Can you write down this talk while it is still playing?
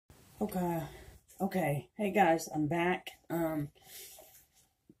Okay. Hey guys, I'm back. So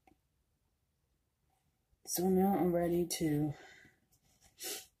now I'm ready to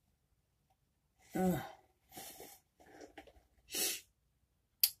go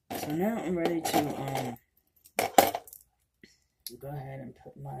ahead and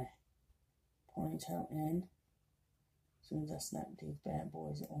put my ponytail in. As soon as I snap these bad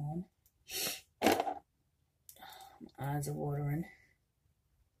boys on. My eyes are watering.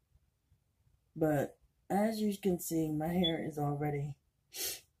 But as you can see, my hair is already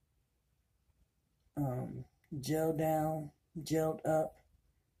gelled down, gelled up,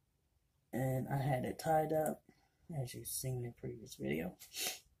 and I had it tied up, as you've seen in the previous video.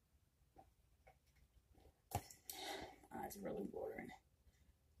 Eyes are really watering.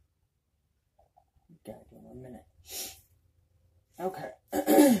 Gotta give them a minute. Okay.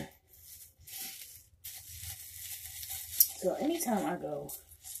 So anytime I go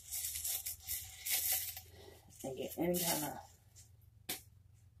and get any kind of,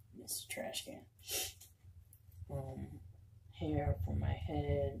 this is a trash can, hair from my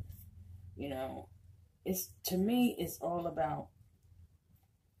head, you know, to me, it's all about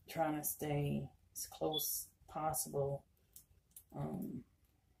trying to stay as close as possible,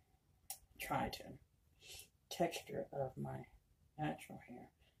 try to texture of my natural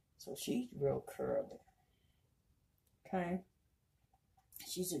hair. So she's real curly. Okay.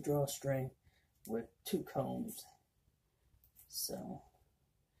 She's a drawstring with 2 combs. So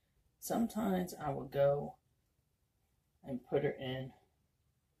sometimes I will go and put her in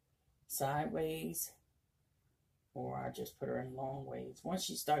sideways, or I just put her in long ways. Once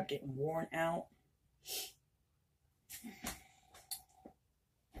she start getting worn out, I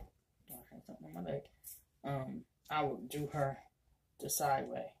have something on my leg. I will do her the side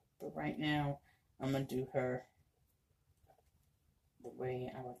way. But right now, I'm gonna do her the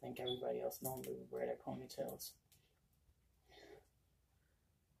way I would think everybody else normally would wear their ponytails.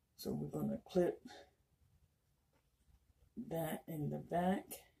 So we're gonna clip that in the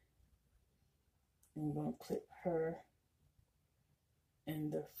back. And we're going to clip her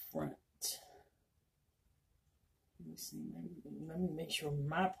in the front. Let me see. Let me make sure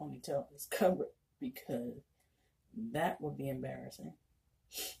my ponytail is covered, because that would be embarrassing.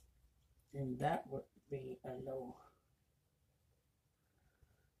 And that would be a no.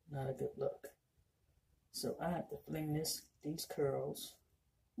 Not a good look. So I have to fling these curls,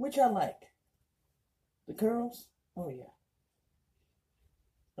 which I like. The curls? Oh yeah.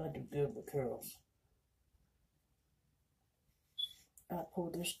 I do good with curls. I pull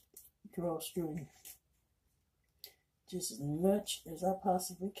this drawstring just as much as I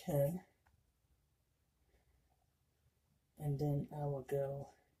possibly can. And then I will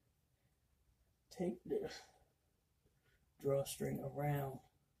go take the drawstring around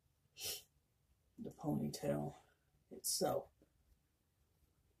the ponytail itself.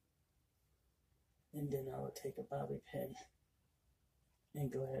 And then I will take a bobby pin and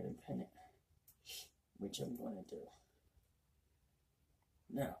go ahead and pin it, which I'm going to do.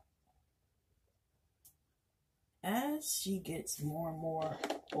 Now, as she gets more and more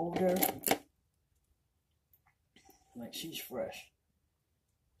older, like she's fresh,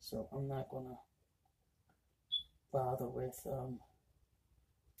 so I'm not going to bother with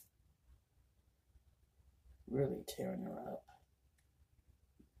really tearing her up,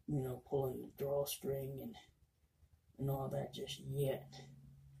 you know, pulling the drawstring and all that just yet.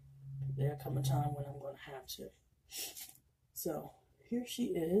 There'll come a time when I'm going to have to. So here she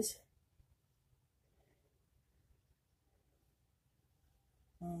is.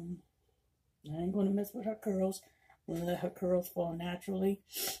 I ain't going to mess with her curls. I'm going to let her curls fall naturally.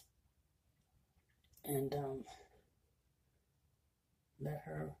 And let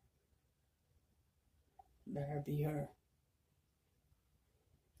her be her.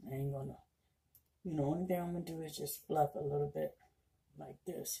 I ain't going to, you know, only thing I'm going to do is just fluff a little bit like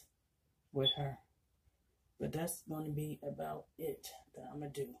this with her. But that's going to be about it that I'm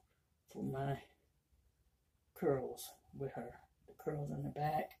going to do for my curls with her. The curls in the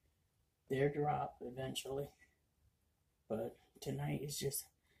back, they'll drop eventually. But tonight is just,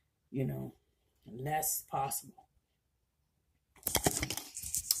 you know, less possible.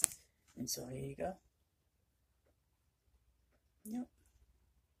 And so here you go. Yep.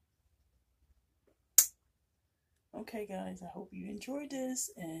 Okay, guys, I hope you enjoyed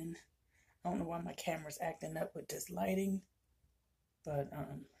this, and I don't know why my camera's acting up with this lighting, but I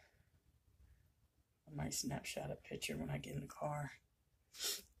might snapshot a picture when I get in the car.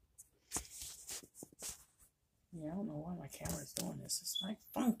 Yeah, I don't know why my camera's doing this. It's like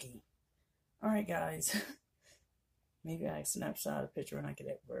funky. Alright, guys. Maybe I snapshot a picture when I get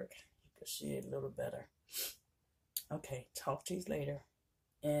at work. You can see it a little better. Okay, talk to you later.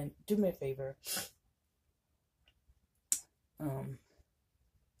 And do me a favor.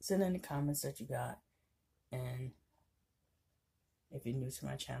 Send in the comments that you got. And if you're new to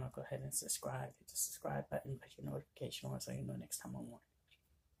my channel, go ahead and subscribe. Hit the subscribe button, put your notification on so you know next time I'm on.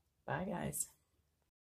 Bye, guys.